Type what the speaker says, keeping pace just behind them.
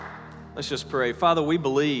Let's just pray. Father, we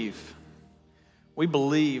believe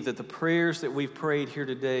that the prayers that we've prayed here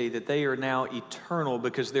today, that they are now eternal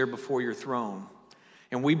because they're before your throne.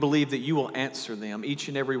 And we believe that you will answer them, each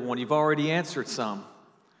and every one. You've already answered some.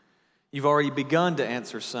 You've already begun to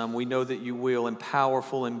answer some. We know that you will in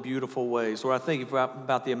powerful and beautiful ways. Lord, I think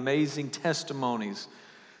about the amazing testimonies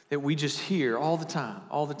that we just hear all the time.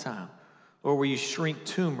 Lord, where you shrink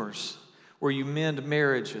tumors, where you mend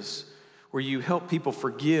marriages, where you help people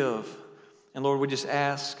forgive. And Lord, we just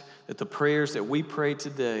ask that the prayers that we pray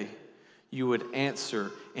today, you would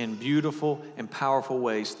answer in beautiful and powerful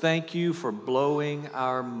ways. Thank you for blowing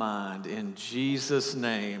our mind. In Jesus'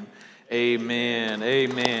 name, amen,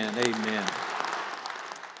 amen, amen.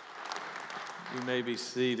 You may be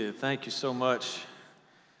seated. Thank you so much.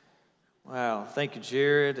 Wow, thank you,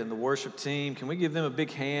 Jared and the worship team. Can we give them a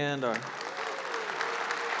big hand?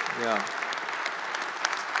 Yeah.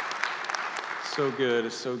 So good.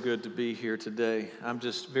 It's so good to be here today. I'm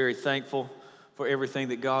just very thankful for everything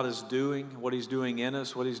that God is doing, what He's doing in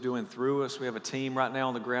us, what He's doing through us. We have a team right now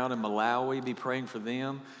on the ground in Malawi. Be praying for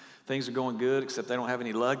them. Things are going good, except they don't have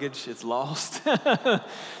any luggage. It's lost.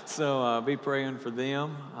 So be praying for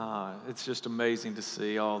them. It's just amazing to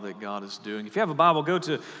see all that God is doing. If you have a Bible, go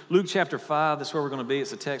to Luke chapter 5. That's where we're going to be.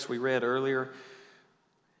 It's the text we read earlier.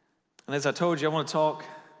 And as I told you, I want to talk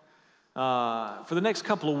for the next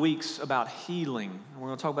couple of weeks about healing. We're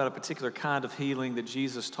going to talk about a particular kind of healing that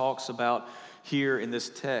Jesus talks about here in this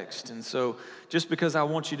text. And so just because I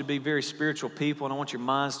want you to be very spiritual people and I want your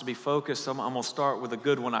minds to be focused, I'm going to start with a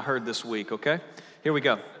good one I heard this week, okay? Here we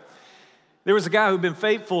go. There was a guy who'd been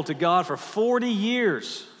faithful to God for 40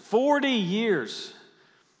 years. 40 years.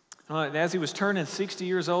 And as he was turning 60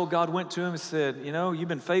 years old, God went to him and said, you know, you've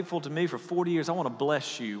been faithful to me for 40 years. I want to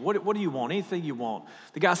bless you. What do you want? Anything you want.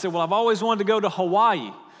 The guy said, well, I've always wanted to go to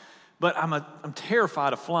Hawaii, but I'm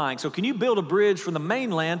terrified of flying. So can you build a bridge from the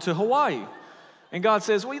mainland to Hawaii? And God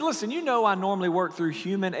says, well, listen, you know I normally work through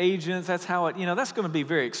human agents. That's how it, that's going to be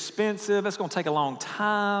very expensive. That's going to take a long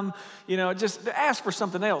time. Just ask for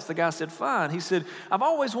something else. The guy said, fine. He said, I've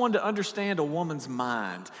always wanted to understand a woman's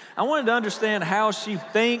mind. I wanted to understand how she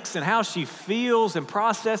thinks and how she feels and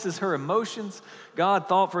processes her emotions. God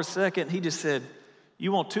thought for a second. He just said,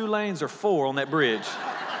 you want 2 lanes or 4 on that bridge?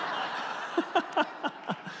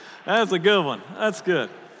 That's a good one. That's good.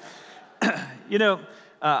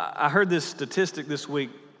 I heard this statistic this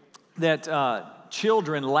week that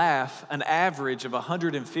children laugh an average of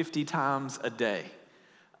 150 times a day.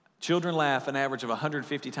 Children laugh an average of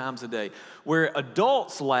 150 times a day, where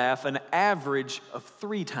adults laugh an average of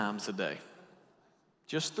 3 times a day.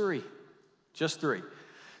 Just 3. Just 3.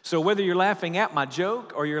 So whether you're laughing at my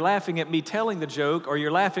joke or you're laughing at me telling the joke or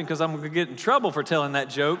you're laughing because I'm going to get in trouble for telling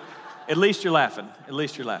that joke, at least you're laughing. At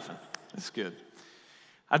least you're laughing. That's good.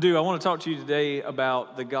 I want to talk to you today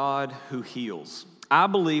about the God who heals. I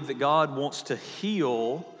believe that God wants to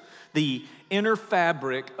heal the inner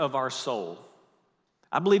fabric of our soul.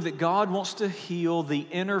 I believe that God wants to heal the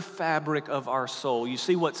inner fabric of our soul. You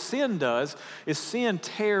see, what sin does is sin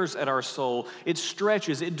tears at our soul. It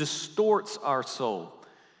stretches, it distorts our soul.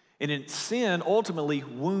 And sin ultimately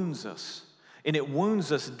wounds us. And it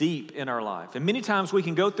wounds us deep in our life. And many times we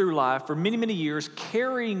can go through life for many, many years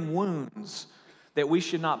carrying wounds that we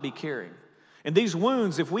should not be carrying. And these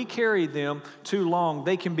wounds, if we carry them too long,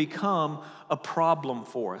 they can become a problem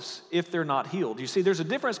for us if they're not healed. You see, there's a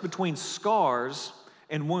difference between scars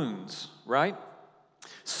and wounds, right?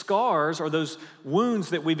 Scars are those wounds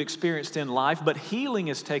that we've experienced in life, but healing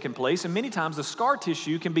has taken place, and many times the scar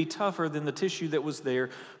tissue can be tougher than the tissue that was there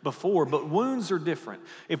before, but wounds are different.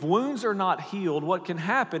 If wounds are not healed, what can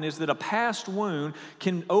happen is that a past wound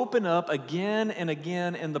can open up again and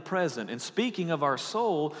again in the present. And speaking of our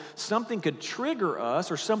soul, something could trigger us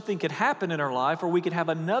or something could happen in our life, or we could have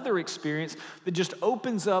another experience that just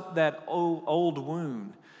opens up that old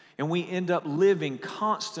wound, and we end up living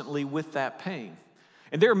constantly with that pain.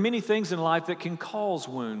 And there are many things in life that can cause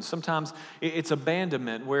wounds. Sometimes it's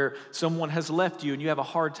abandonment, where someone has left you and you have a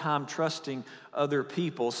hard time trusting other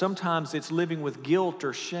people. Sometimes it's living with guilt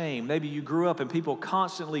or shame. Maybe you grew up and people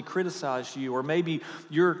constantly criticize you, or maybe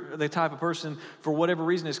you're the type of person, for whatever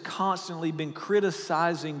reason, has constantly been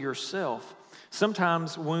criticizing yourself.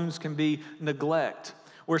 Sometimes wounds can be neglect,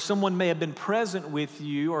 where someone may have been present with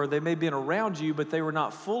you, or they may have been around you, but they were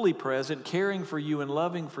not fully present, caring for you and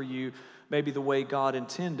loving for you, maybe the way God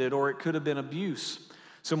intended. Or it could have been abuse.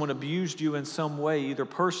 Someone abused you in some way, either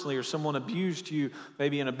personally, or someone abused you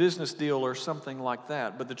maybe in a business deal or something like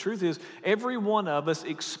that. But the truth is, every one of us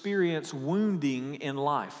experience wounding in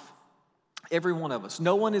life. Every one of us.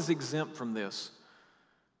 No one is exempt from this.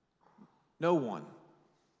 No one.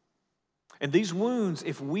 And these wounds,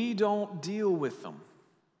 if we don't deal with them,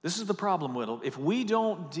 this is the problem with them. If we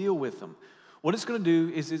don't deal with them, what it's going to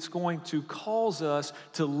do is it's going to cause us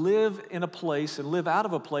to live in a place and live out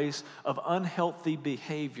of a place of unhealthy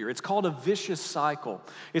behavior. It's called a vicious cycle.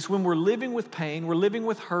 It's when we're living with pain, we're living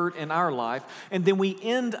with hurt in our life, and then we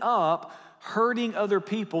end up hurting other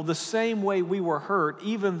people the same way we were hurt,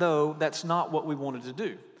 even though that's not what we wanted to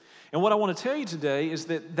do. And what I want to tell you today is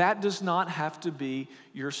that that does not have to be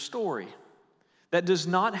your story. That does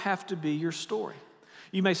not have to be your story.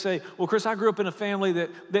 You may say, well, Chris, I grew up in a family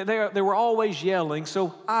that they were always yelling,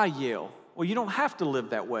 so I yell. Well, you don't have to live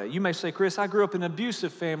that way. You may say, Chris, I grew up in an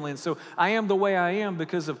abusive family, and so I am the way I am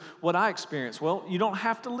because of what I experienced. Well, you don't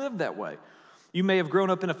have to live that way. You may have grown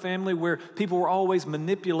up in a family where people were always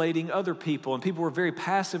manipulating other people, and people were very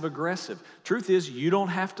passive-aggressive. Truth is, you don't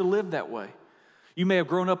have to live that way. You may have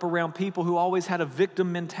grown up around people who always had a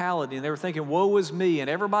victim mentality, and they were thinking, woe is me, and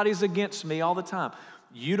everybody's against me all the time.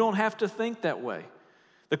 You don't have to think that way.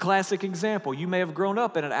 The classic example, you may have grown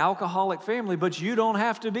up in an alcoholic family, but you don't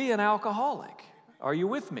have to be an alcoholic. Are you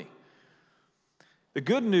with me? The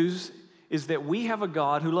good news is that we have a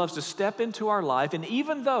God who loves to step into our life, and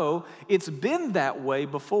even though it's been that way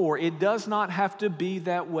before, it does not have to be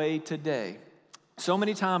that way today. So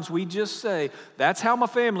many times we just say, that's how my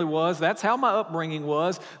family was, that's how my upbringing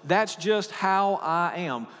was, that's just how I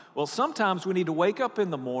am. Well, sometimes we need to wake up in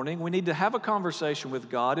the morning, we need to have a conversation with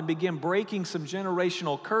God and begin breaking some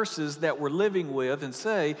generational curses that we're living with and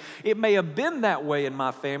say, it may have been that way in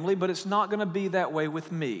my family, but it's not going to be that way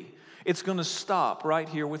with me. It's going to stop right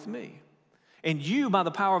here with me. And you, by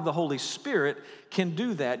the power of the Holy Spirit, can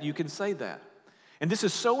do that. You can say that. And this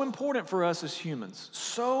is so important for us as humans,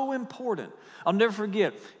 so important. I'll never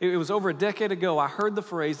forget, it was over a decade ago, I heard the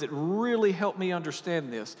phrase that really helped me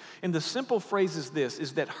understand this. And the simple phrase is this,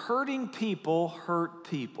 is that hurting people hurt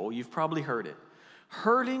people. You've probably heard it.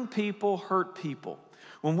 Hurting people hurt people.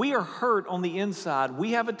 When we are hurt on the inside,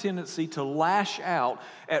 we have a tendency to lash out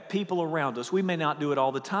at people around us. We may not do it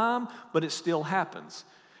all the time, but it still happens.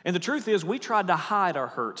 And the truth is, we try to hide our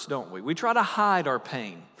hurts, don't we? We try to hide our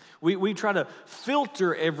pain. We try to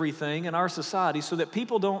filter everything in our society so that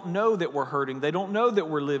people don't know that we're hurting. They don't know that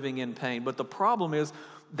we're living in pain. But the problem is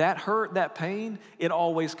that hurt, that pain, it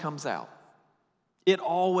always comes out. It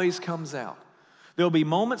always comes out. There'll be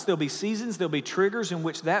moments, there'll be seasons, there'll be triggers in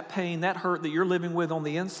which that pain, that hurt that you're living with on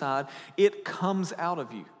the inside, it comes out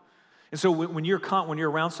of you. And so when you're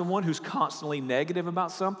around someone who's constantly negative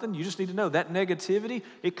about something, you just need to know that negativity,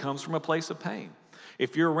 it comes from a place of pain.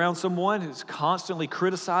 If you're around someone who's constantly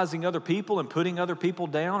criticizing other people and putting other people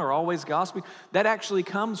down or always gossiping, that actually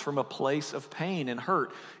comes from a place of pain and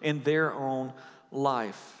hurt in their own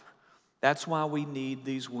life. That's why we need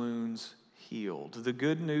these wounds healed. The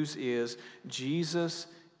good news is Jesus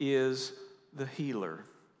is the healer.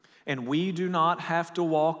 And we do not have to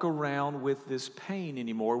walk around with this pain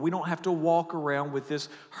anymore. We don't have to walk around with this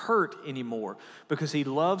hurt anymore because he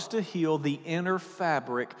loves to heal the inner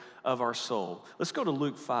fabric of our soul. Let's go to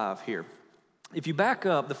Luke 5 here. If you back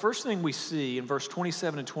up, the first thing we see in verse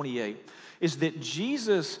 27 and 28 is that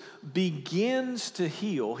Jesus begins to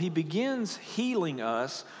heal. He begins healing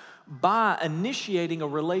us by initiating a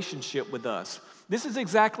relationship with us. This is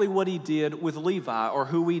exactly what he did with Levi, or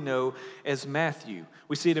who we know as Matthew.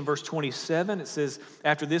 We see it in verse 27. It says,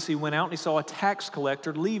 after this he went out and he saw a tax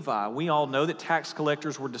collector, Levi. We all know that tax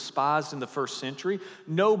collectors were despised in the first century.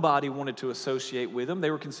 Nobody wanted to associate with them.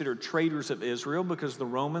 They were considered traitors of Israel because the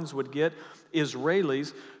Romans would get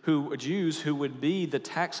Israelis, Jews who would be the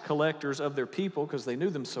tax collectors of their people because they knew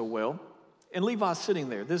them so well. And Levi's sitting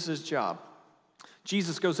there. This is his job.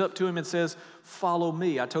 Jesus goes up to him and says, follow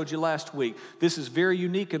me. I told you last week, this is very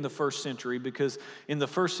unique in the first century because in the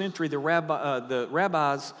first century, the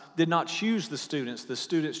rabbis did not choose the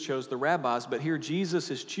students chose the rabbis, but here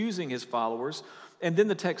Jesus is choosing his followers. And then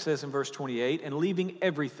the text says in verse 28, and leaving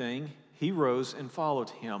everything, he rose and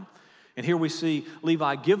followed him. And here we see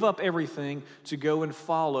Levi give up everything to go and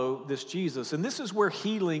follow this Jesus. And this is where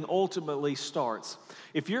healing ultimately starts.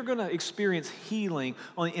 If you're going to experience healing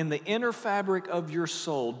in the inner fabric of your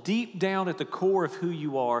soul, deep down at the core of who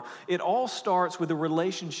you are, it all starts with a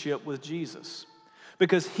relationship with Jesus.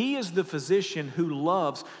 Because he is the physician who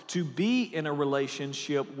loves to be in a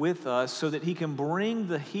relationship with us so that he can bring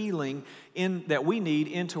the healing that we need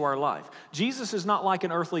into our life. Jesus is not like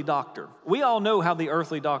an earthly doctor. We all know how the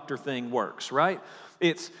earthly doctor thing works, right?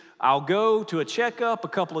 I'll go to a checkup a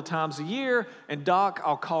couple of times a year, and doc,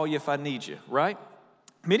 I'll call you if I need you, right?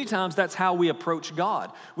 Many times that's how we approach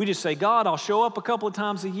God. We just say, God, I'll show up a couple of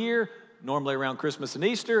times a year, normally around Christmas and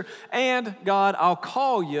Easter, and God, I'll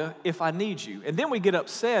call you if I need you. And then we get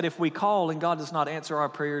upset if we call and God does not answer our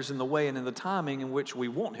prayers in the way and in the timing in which we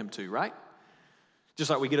want him to, right? Just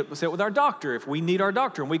like we get upset with our doctor if we need our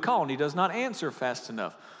doctor and we call and he does not answer fast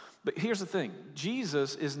enough. But here's the thing,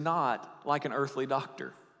 Jesus is not like an earthly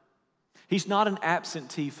doctor. He's not an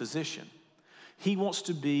absentee physician. He wants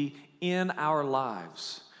to be in our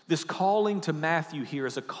lives. This calling to Matthew here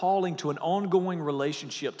is a calling to an ongoing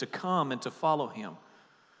relationship to come and to follow him.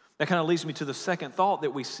 That kind of leads me to the second thought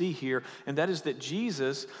that we see here, and that is that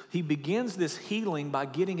Jesus, he begins this healing by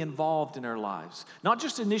getting involved in our lives. Not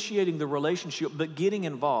just initiating the relationship, but getting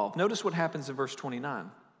involved. Notice what happens in verse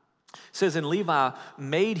 29. It says, and Levi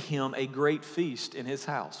made him a great feast in his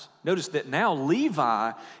house. Notice that now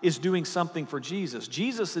Levi is doing something for Jesus.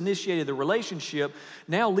 Jesus initiated the relationship.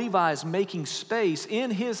 Now Levi is making space in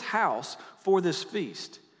his house for this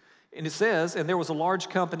feast. And it says, and there was a large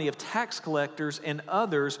company of tax collectors and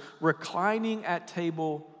others reclining at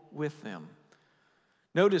table with them.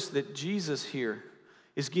 Notice that Jesus here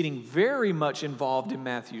is getting very much involved in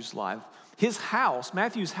Matthew's life. His house,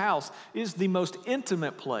 Matthew's house, is the most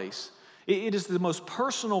intimate place. It is the most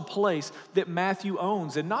personal place that Matthew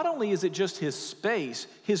owns. And not only is it just his space,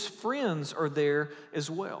 his friends are there as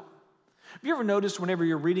well. Have you ever noticed whenever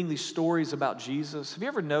you're reading these stories about Jesus, have you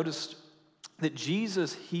ever noticed that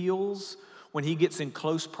Jesus heals when he gets in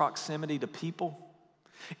close proximity to people?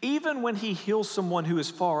 Even when he heals someone who is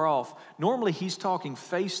far off, normally he's talking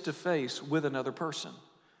face to face with another person,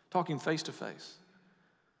 talking face to face.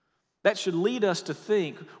 That should lead us to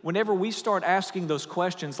think, whenever we start asking those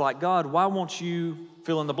questions like, God, why won't you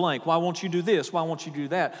fill in the blank? Why won't you do this? Why won't you do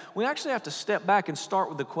that? We actually have to step back and start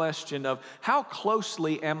with the question of, how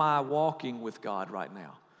closely am I walking with God right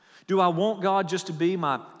now? Do I want God just to be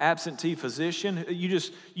my absentee physician?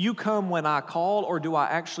 You come when I call, or do I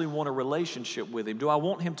actually want a relationship with him? Do I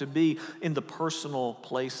want him to be in the personal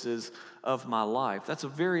places of my life? That's a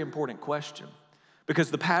very important question.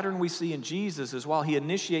 Because the pattern we see in Jesus is while he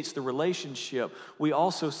initiates the relationship, we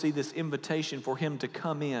also see this invitation for him to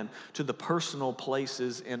come in to the personal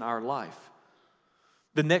places in our life.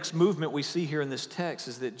 The next movement we see here in this text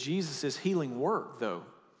is that Jesus' healing work, though.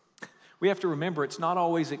 We have to remember it's not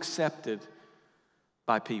always accepted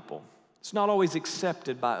by people. It's not always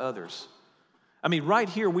accepted by others. I mean, right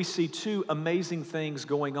here we see two amazing things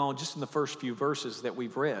going on just in the first few verses that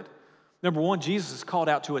we've read. Number one, Jesus called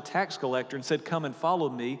out to a tax collector and said, come and follow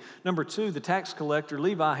me. Number two, the tax collector,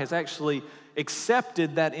 Levi, has actually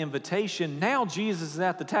accepted that invitation. Now Jesus is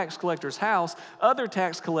at the tax collector's house. Other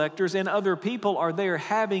tax collectors and other people are there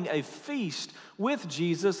having a feast with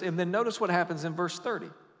Jesus. And then notice what happens in verse 30.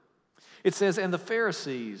 It says, and the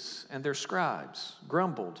Pharisees and their scribes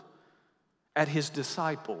grumbled at his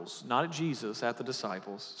disciples, not at Jesus, at the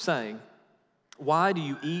disciples, saying, why do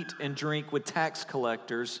you eat and drink with tax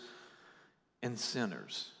collectors and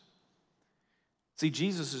sinners? See,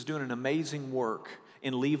 Jesus is doing an amazing work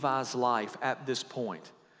in Levi's life at this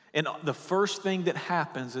point. And the first thing that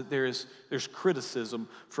happens is there's criticism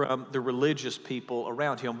from the religious people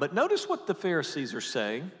around him. But notice what the Pharisees are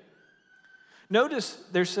saying. Notice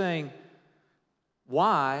they're saying,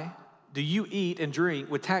 why do you eat and drink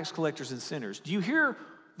with tax collectors and sinners? Do you hear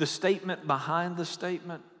the statement behind the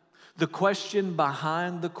statement? The question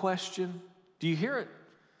behind the question? Do you hear it?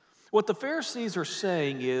 What the Pharisees are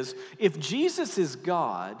saying is, if Jesus is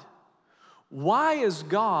God, why is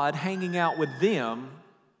God hanging out with them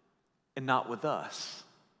and not with us?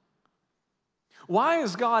 Why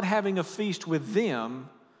is God having a feast with them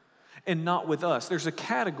and not with us? There's a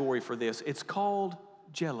category for this. It's called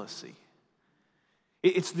jealousy.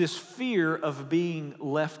 It's this fear of being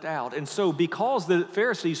left out. And so because the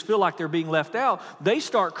Pharisees feel like they're being left out, they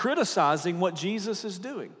start criticizing what Jesus is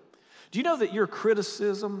doing. Do you know that your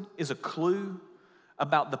criticism is a clue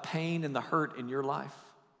about the pain and the hurt in your life?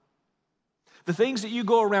 The things that you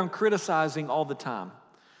go around criticizing all the time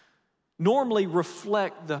normally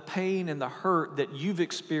reflect the pain and the hurt that you've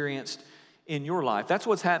experienced in your life. That's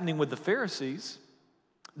what's happening with the Pharisees.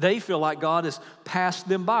 They feel like God has passed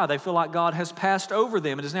them by. They feel like God has passed over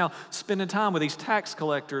them and is now spending time with these tax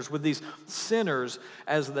collectors, with these sinners,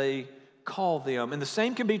 as they call them. And the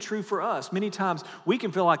same can be true for us. Many times we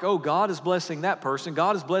can feel like, oh, God is blessing that person.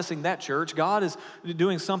 God is blessing that church. God is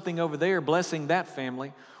doing something over there, blessing that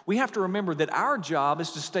family. We have to remember that our job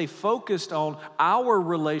is to stay focused on our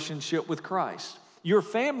relationship with Christ. Your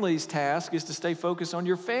family's task is to stay focused on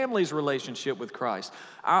your family's relationship with Christ.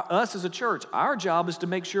 Us as a church, our job is to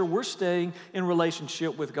make sure we're staying in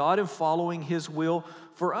relationship with God and following His will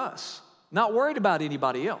for us. Not worried about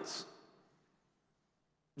anybody else.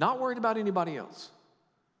 Not worried about anybody else.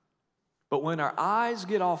 But when our eyes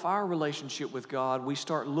get off our relationship with God, we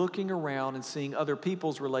start looking around and seeing other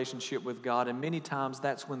people's relationship with God, and many times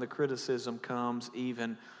that's when the criticism comes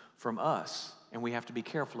even from us, and we have to be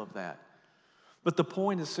careful of that. But the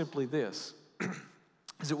point is simply this,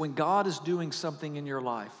 is that when God is doing something in your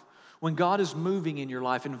life, when God is moving in your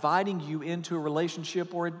life, inviting you into a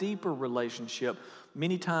relationship or a deeper relationship,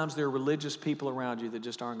 many times there are religious people around you that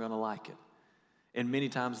just aren't going to like it. And many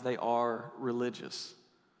times they are religious.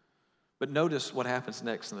 But notice what happens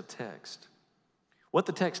next in the text. What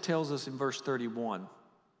the text tells us in verse 31,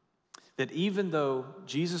 that even though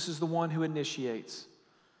Jesus is the one who initiates,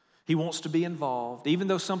 he wants to be involved, even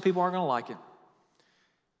though some people aren't going to like it,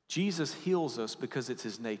 Jesus heals us because it's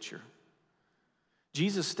his nature.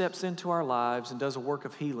 Jesus steps into our lives and does a work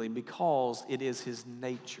of healing because it is his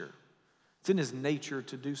nature. It's in his nature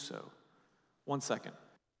to do so. 1 second.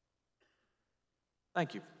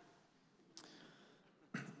 Thank you.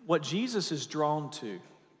 What Jesus is drawn to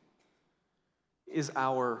is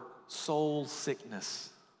our soul sickness.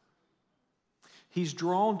 He's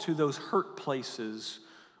drawn to those hurt places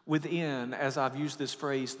within, as I've used this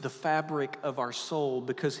phrase, the fabric of our soul,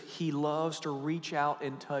 because he loves to reach out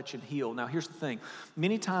and touch and heal. Now, here's the thing.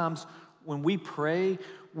 Many times when we pray,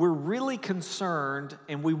 we're really concerned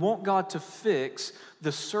and we want God to fix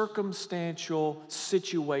the circumstantial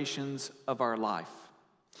situations of our life.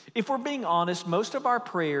 If we're being honest, most of our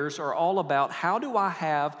prayers are all about how do I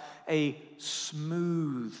have a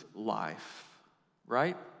smooth life,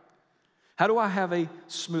 right? How do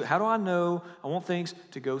I know I want things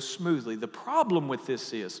to go smoothly? The problem with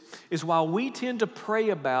this is while we tend to pray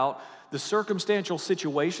about the circumstantial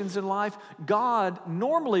situations in life, God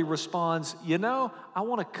normally responds, I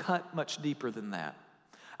want to cut much deeper than that.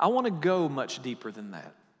 I want to go much deeper than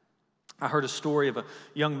that. I heard a story of a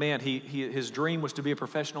young man. His dream was to be a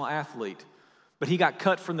professional athlete, but he got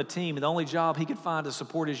cut from the team, and the only job he could find to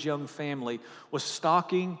support his young family was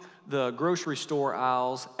stocking the grocery store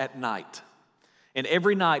aisles at night. And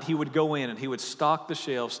every night he would go in and he would stock the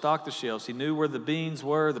shelves. He knew where the beans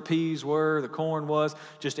were, the peas were, the corn was.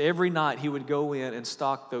 Just every night he would go in and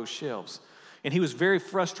stock those shelves. And he was very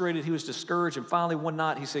frustrated. He was discouraged. And finally one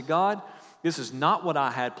night he said, God, this is not what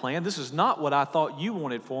I had planned. This is not what I thought you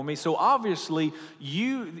wanted for me. So obviously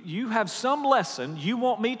you have some lesson you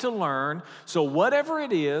want me to learn. So whatever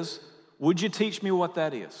it is, would you teach me what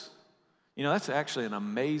that is? That's actually an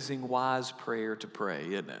amazing, wise prayer to pray,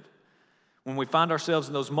 isn't it? When we find ourselves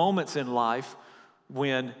in those moments in life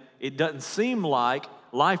when it doesn't seem like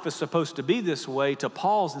life is supposed to be this way, to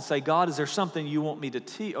pause and say, God, is there something you want me to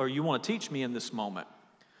teach, or you want to teach me in this moment?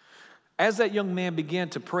 As that young man began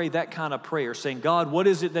to pray that kind of prayer, saying, God, what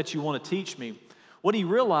is it that you want to teach me? What he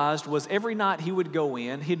realized was every night he would go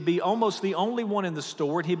in, he'd be almost the only one in the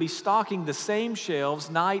store, and he'd be stocking the same shelves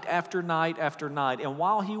night after night after night. And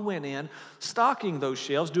while he went in, stocking those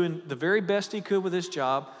shelves, doing the very best he could with his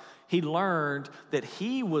job, he learned that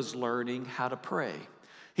he was learning how to pray.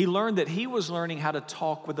 He learned that he was learning how to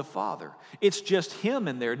talk with the Father. It's just him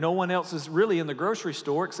in there. No one else is really in the grocery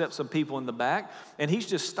store except some people in the back. And he's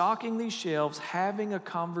just stocking these shelves, having a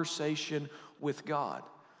conversation with God.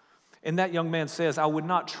 And that young man says, I would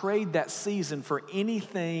not trade that season for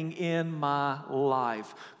anything in my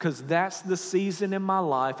life, because that's the season in my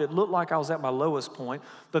life. It looked like I was at my lowest point,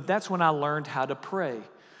 but that's when I learned how to pray.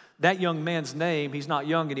 That young man's name, he's not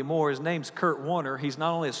young anymore, his name's Kurt Warner. He's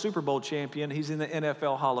not only a Super Bowl champion, he's in the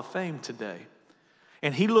NFL Hall of Fame today.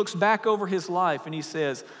 And he looks back over his life and he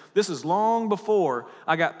says, this is long before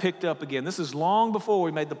I got picked up again. This is long before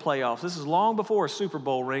we made the playoffs. This is long before a Super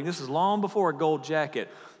Bowl ring. This is long before a gold jacket.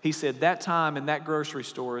 He said, that time in that grocery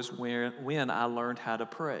store is when I learned how to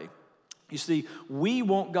pray. You see, we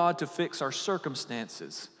want God to fix our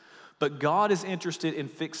circumstances, but God is interested in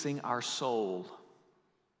fixing our soul.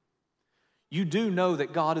 You do know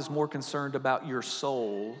that God is more concerned about your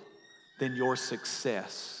soul than your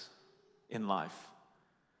success in life.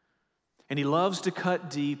 And he loves to cut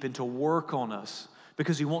deep and to work on us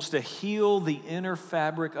because he wants to heal the inner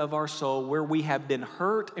fabric of our soul where we have been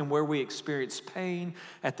hurt and where we experience pain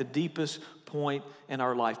at the deepest point in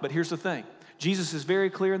our life. But here's the thing. Jesus is very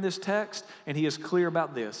clear in this text, and he is clear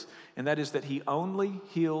about this, and that is that he only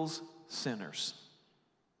heals sinners.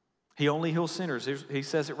 He only heals sinners. He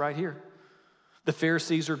says it right here. The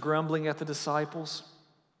Pharisees are grumbling at the disciples.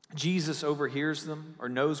 Jesus overhears them or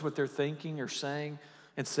knows what they're thinking or saying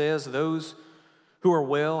and says, those who are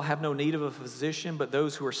well have no need of a physician, but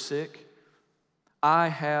those who are sick. I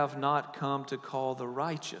have not come to call the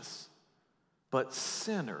righteous, but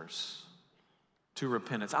sinners to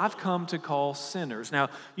repentance. I've come to call sinners. Now,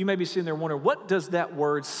 you may be sitting there wondering, what does that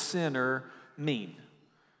word sinner mean?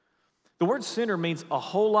 The word sinner means a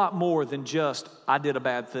whole lot more than just, I did a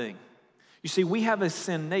bad thing. You see, we have a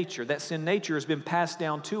sin nature. That sin nature has been passed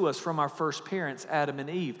down to us from our first parents, Adam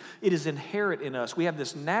and Eve. It is inherent in us. We have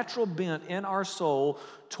this natural bent in our soul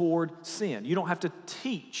toward sin. You don't have to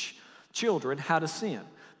teach children how to sin.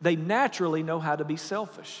 They naturally know how to be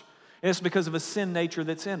selfish. And it's because of a sin nature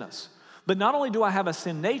that's in us. But not only do I have a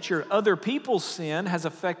sin nature, other people's sin has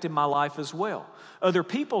affected my life as well. Other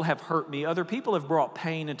people have hurt me. Other people have brought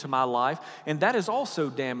pain into my life, and that has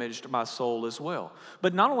also damaged my soul as well.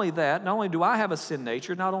 But not only that, not only do I have a sin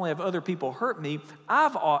nature, not only have other people hurt me,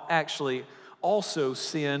 I've actually also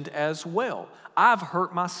sinned as well. I've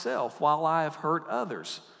hurt myself while I have hurt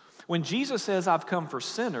others. When Jesus says, I've come for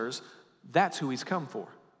sinners, that's who he's come for.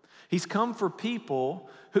 He's come for people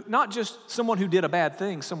who, not just someone who did a bad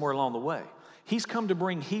thing somewhere along the way. He's come to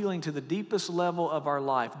bring healing to the deepest level of our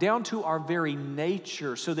life, down to our very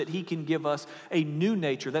nature, so that he can give us a new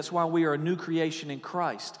nature. That's why we are a new creation in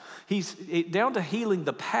Christ. He's down to healing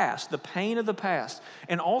the past, the pain of the past,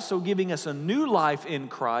 and also giving us a new life in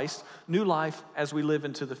Christ, new life as we live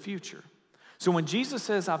into the future. So when Jesus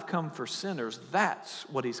says, I've come for sinners, that's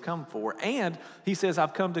what he's come for. And he says,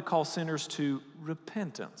 I've come to call sinners to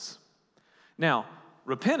repentance. Now,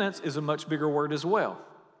 repentance is a much bigger word as well.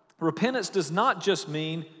 Repentance does not just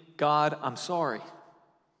mean, God, I'm sorry.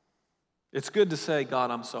 It's good to say,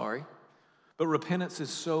 God, I'm sorry. But repentance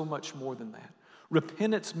is so much more than that.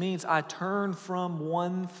 Repentance means I turn from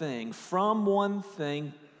one thing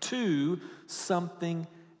to something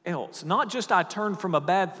else. Not just I turn from a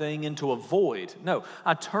bad thing into a void. No,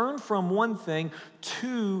 I turn from one thing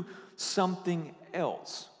to something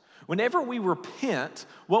else. Whenever we repent,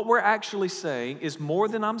 what we're actually saying is more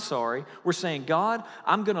than I'm sorry. We're saying, God,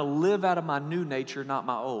 I'm going to live out of my new nature, not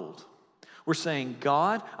my old. We're saying,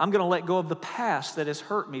 God, I'm going to let go of the past that has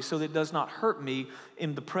hurt me so that it does not hurt me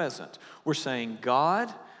in the present. We're saying,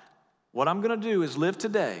 God, what I'm going to do is live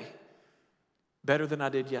today better than I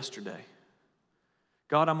did yesterday.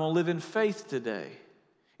 God, I'm going to live in faith today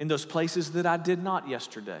in those places that I did not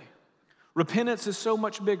yesterday. Repentance is so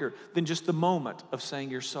much bigger than just the moment of saying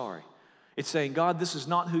you're sorry. It's saying, God, this is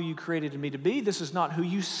not who you created me to be. This is not who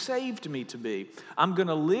you saved me to be. I'm going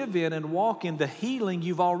to live in and walk in the healing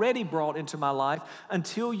you've already brought into my life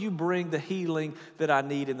until you bring the healing that I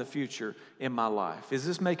need in the future in my life. Is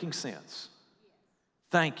this making sense?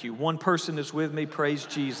 Thank you. One person is with me. Praise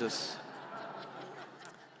Jesus. I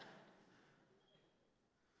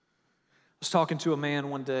was talking to a man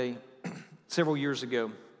one day several years ago.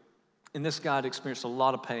 And this guy had experienced a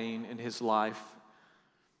lot of pain in his life.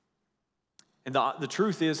 And the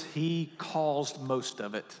truth is, he caused most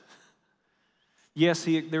of it. Yes,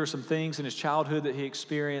 there were some things in his childhood that he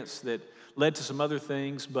experienced that led to some other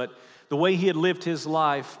things, but the way he had lived his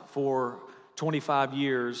life for 25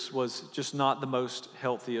 years was just not the most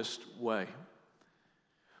healthiest way.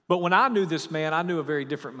 But when I knew this man, I knew a very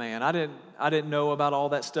different man. I didn't know about all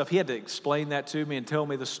that stuff. He had to explain that to me and tell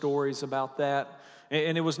me the stories about that.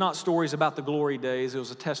 And it was not stories about the glory days. It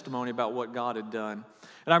was a testimony about what God had done.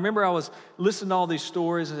 And I remember I was listening to all these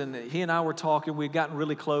stories, and he and I were talking. We had gotten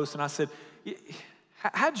really close, and I said,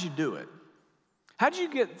 how'd you do it? How'd you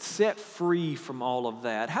get set free from all of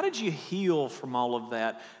that? How did you heal from all of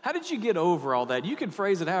that? How did you get over all that? You can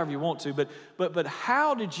phrase it however you want to, but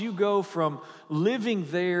how did you go from living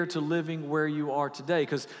there to living where you are today?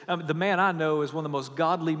 Because the man I know is one of the most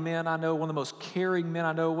godly men I know, one of the most caring men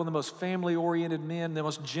I know, one of the most family-oriented men, the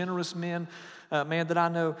most generous man that I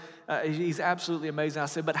know. He's absolutely amazing. I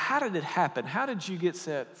said, but how did it happen? How did you get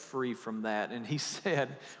set free from that? And he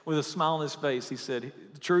said, with a smile on his face, he said,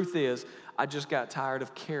 the truth is, I just got tired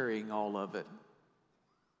of carrying all of it.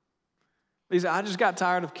 He said, I just got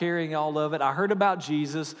tired of carrying all of it. I heard about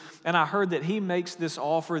Jesus, and I heard that he makes this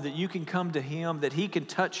offer that you can come to him, that he can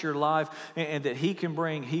touch your life, and that he can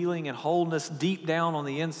bring healing and wholeness deep down on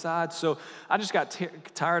the inside. So I just got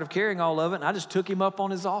tired of carrying all of it, and I just took him up on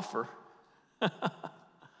his offer.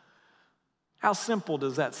 How simple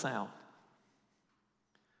does that sound?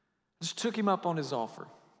 Just took him up on his offer.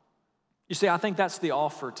 You see, I think that's the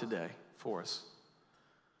offer today for us.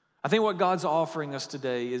 I think what God's offering us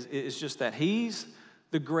today is just that. He's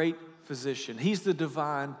the great physician. He's the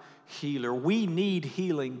divine healer. We need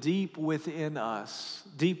healing deep within us,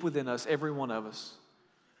 every one of us.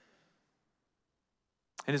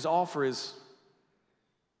 And his offer is,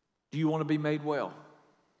 do you want to be made well?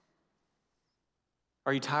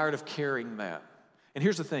 Are you tired of carrying that? And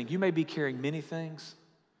here's the thing, you may be carrying many things.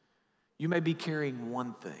 You may be carrying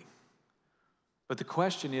one thing. But the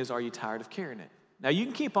question is, are you tired of carrying it? Now, you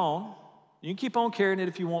can keep on. You can keep on carrying it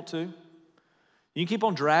if you want to. You can keep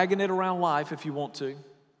on dragging it around life if you want to.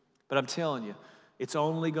 But I'm telling you, it's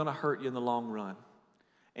only going to hurt you in the long run.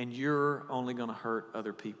 And you're only going to hurt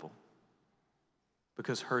other people.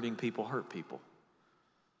 Because hurting people hurt people.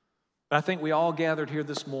 But I think we all gathered here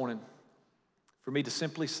this morning for me to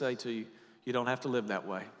simply say to you, you don't have to live that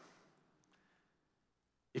way.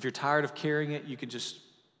 If you're tired of carrying it, you can just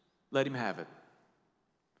let him have it.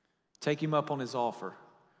 Take him up on his offer.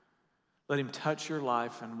 Let him touch your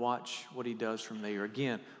life and watch what he does from there.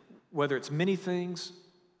 Again, whether it's many things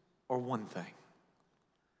or one thing.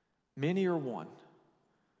 Many or one.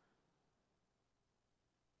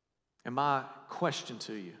 And my question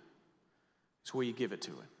to you is, will you give it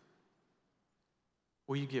to him?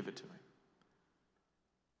 Will you give it to him?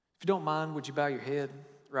 If you don't mind, would you bow your head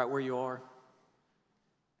right where you are?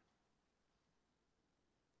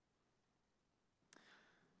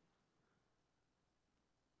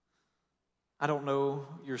 I don't know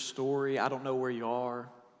your story. I don't know where you are.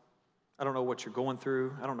 I don't know what you're going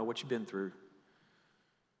through. I don't know what you've been through.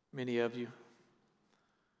 Many of you.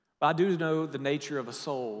 But I do know the nature of a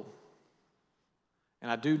soul.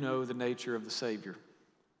 And I do know the nature of the Savior.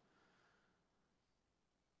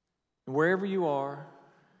 And wherever you are,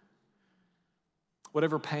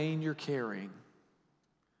 whatever pain you're carrying,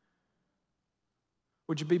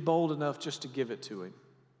 would you be bold enough just to give it to him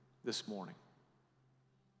this morning?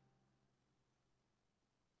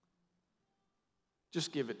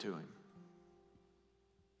 Just give it to him.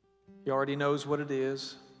 He already knows what it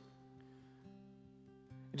is.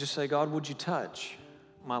 And just say, God, would you touch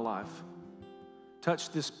my life?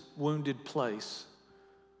 Touch this wounded place.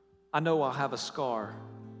 I know I'll have a scar,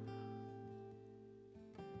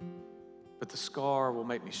 but the scar will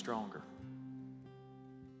make me stronger.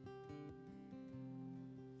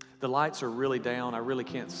 The lights are really down. I really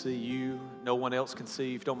can't see you. No one else can see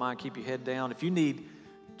you. If you don't mind, keep your head down. If you need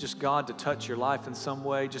just God to touch your life in some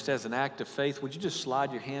way, just as an act of faith, would you just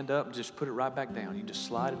slide your hand up and just put it right back down? You just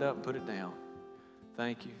slide it up and put it down.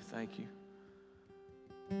 Thank you, thank you.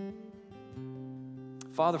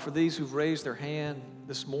 Father, for these who've raised their hand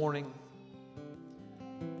this morning,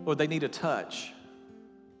 Lord, they need a touch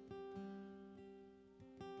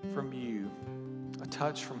from you, a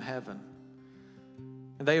touch from heaven.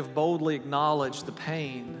 And they have boldly acknowledged the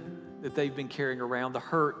pain that they've been carrying around, the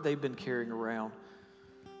hurt they've been carrying around.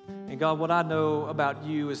 And God, what I know about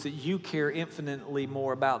you is that you care infinitely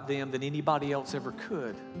more about them than anybody else ever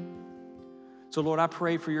could. So Lord, I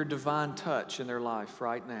pray for your divine touch in their life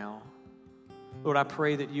right now. Lord, I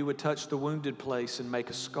pray that you would touch the wounded place and make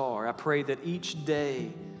a scar. I pray that each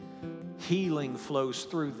day healing flows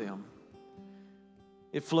through them.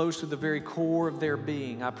 It flows to the very core of their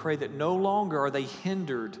being. I pray that no longer are they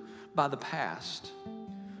hindered by the past.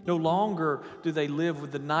 No longer do they live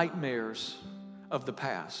with the nightmares of the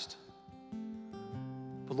past.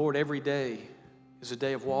 But Lord, every day is a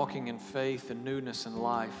day of walking in faith and newness and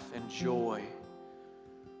life and joy.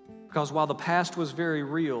 Because while the past was very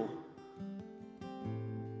real,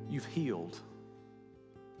 you've healed.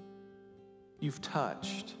 You've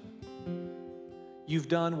touched. You've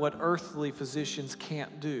done what earthly physicians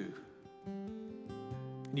can't do.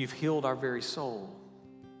 And you've healed our very soul.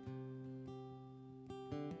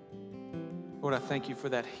 Lord, I thank you for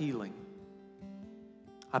that healing.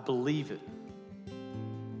 I believe it.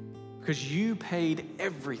 Because you paid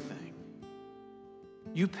everything.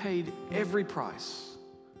 You paid every price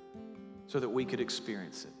so that we could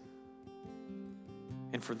experience it.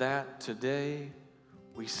 And for that, today,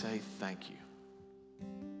 we say thank you.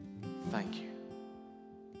 Thank you.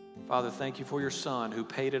 Father, thank you for your Son who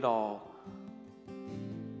paid it all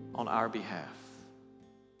on our behalf.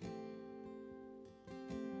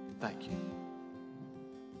 Thank you.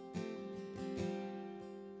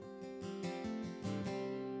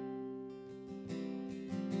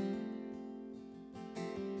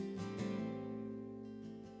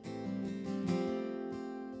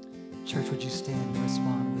 Church, would you stand and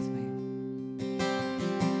respond with me?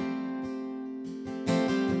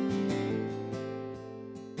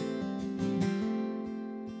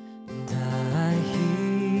 And I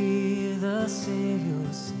hear the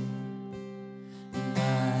Savior sing,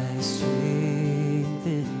 my strength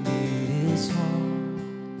indeed is small.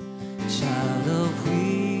 Child of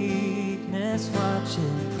weakness, watch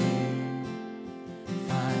and pray.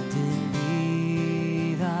 Find in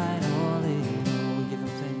me thine all in all. Give him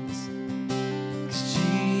thanks.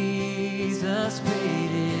 Jesus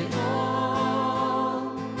paid it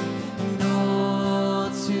all, and all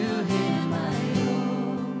to him I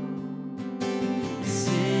owe.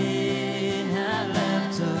 Sin had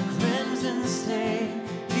left a crimson stain,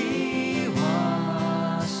 he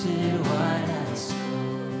washed it white as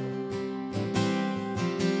snow.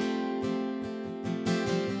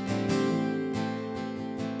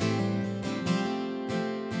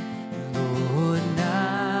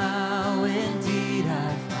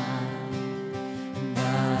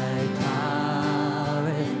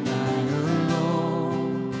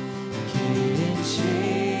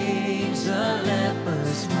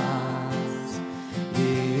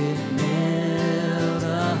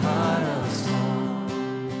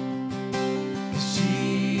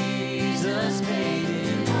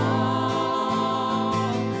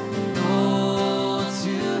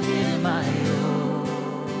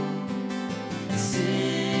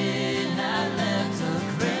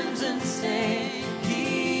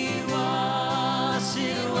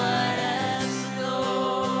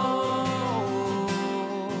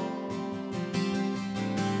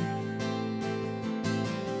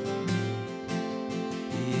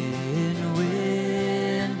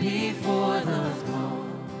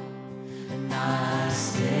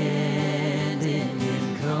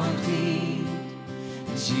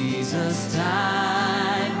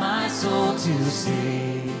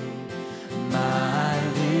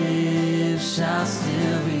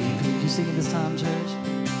 sing it this time, church?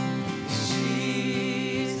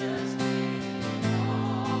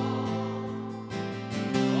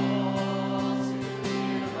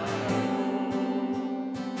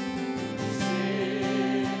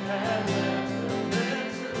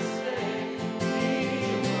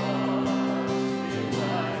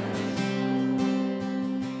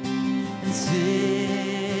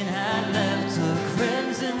 Sin had left a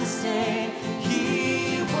crimson stain.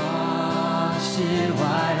 He washed it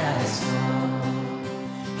white as snow.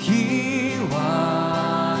 He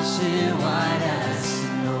washed it white as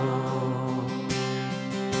snow.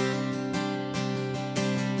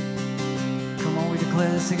 Come on, we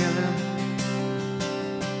declare this together.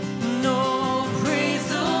 No, praise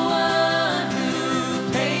the one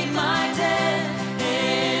who paid my debt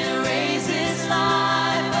and raised his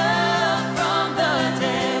life up from the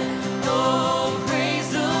dead. No, praise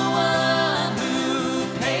the one who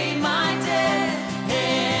paid my debt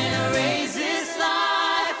and raised his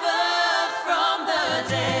life up from the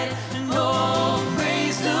dead. No,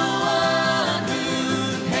 praise the one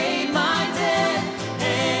who paid my debt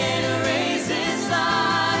and raised his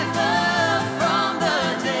life up from the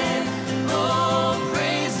dead. Oh,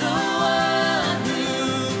 praise the one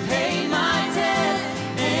who paid my debt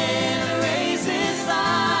and raised his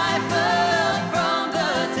life up from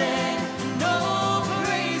the dead. No,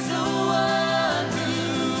 praise the one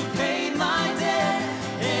who paid my debt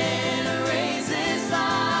and raised his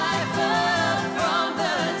life up from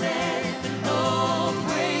the dead. Oh,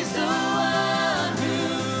 praise the one who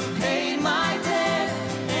paid my debt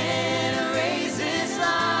and raised his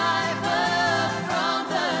life up from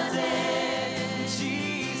the dead.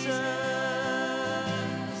 Jesus,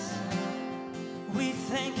 we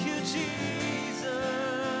thank you, Jesus,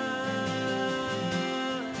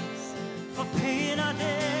 for paying our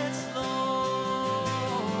debts, Lord.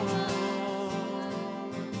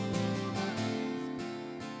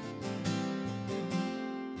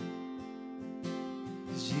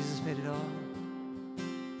 Jesus paid it all.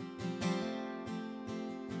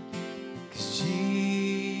 'Cause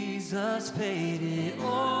Jesus paid it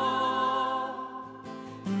all,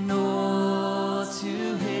 and all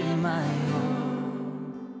to him I owe.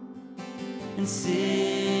 And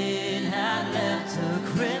sin had left a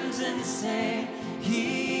crimson stain.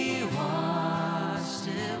 He washed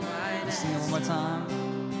it white as Sing it one more time.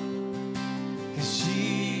 'Cause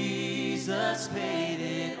Jesus paid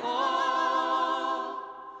it all,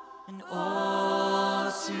 and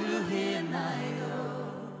all to him I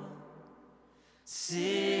owe.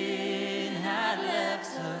 Sin had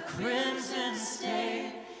left a crimson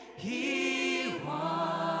stain. He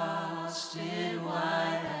washed it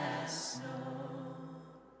white as snow.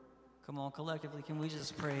 Come on, collectively, can we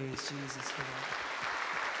just praise Jesus for that?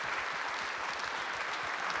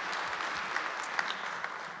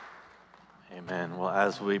 Amen. Well,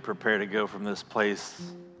 as we prepare to go from this place,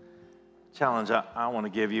 challenge I want to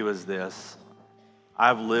give you is this.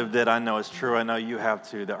 I've lived it. I know it's true. I know you have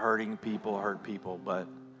too, that hurting people hurt people. But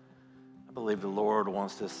I believe the Lord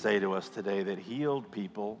wants to say to us today that healed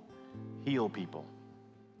people heal people.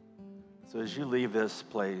 So as you leave this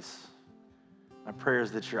place, my prayer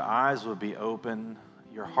is that your eyes would be open,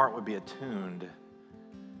 your heart would be attuned.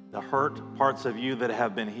 The hurt parts of you that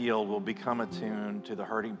have been healed will become attuned to the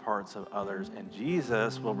hurting parts of others, and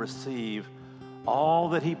Jesus will receive all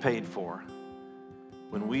that he paid for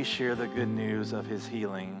when we share the good news of his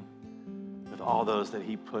healing with all those that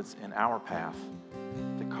he puts in our path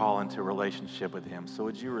to call into relationship with him. So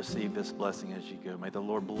would you receive this blessing as you go? May the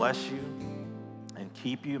Lord bless you and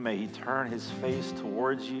keep you. May he turn his face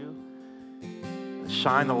towards you,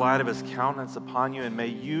 shine the light of his countenance upon you, and may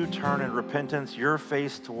you turn in repentance your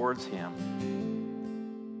face towards him.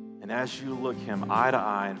 And as you look him eye to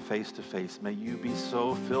eye and face to face, may you be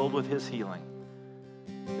so filled with his healing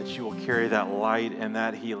that you will carry that light and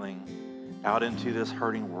that healing out into this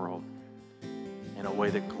hurting world in a way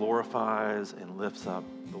that glorifies and lifts up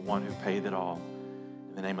the one who paid it all.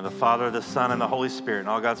 In the name of the Father, the Son, and the Holy Spirit. And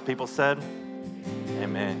all God's people said,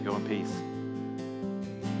 amen. Go in peace.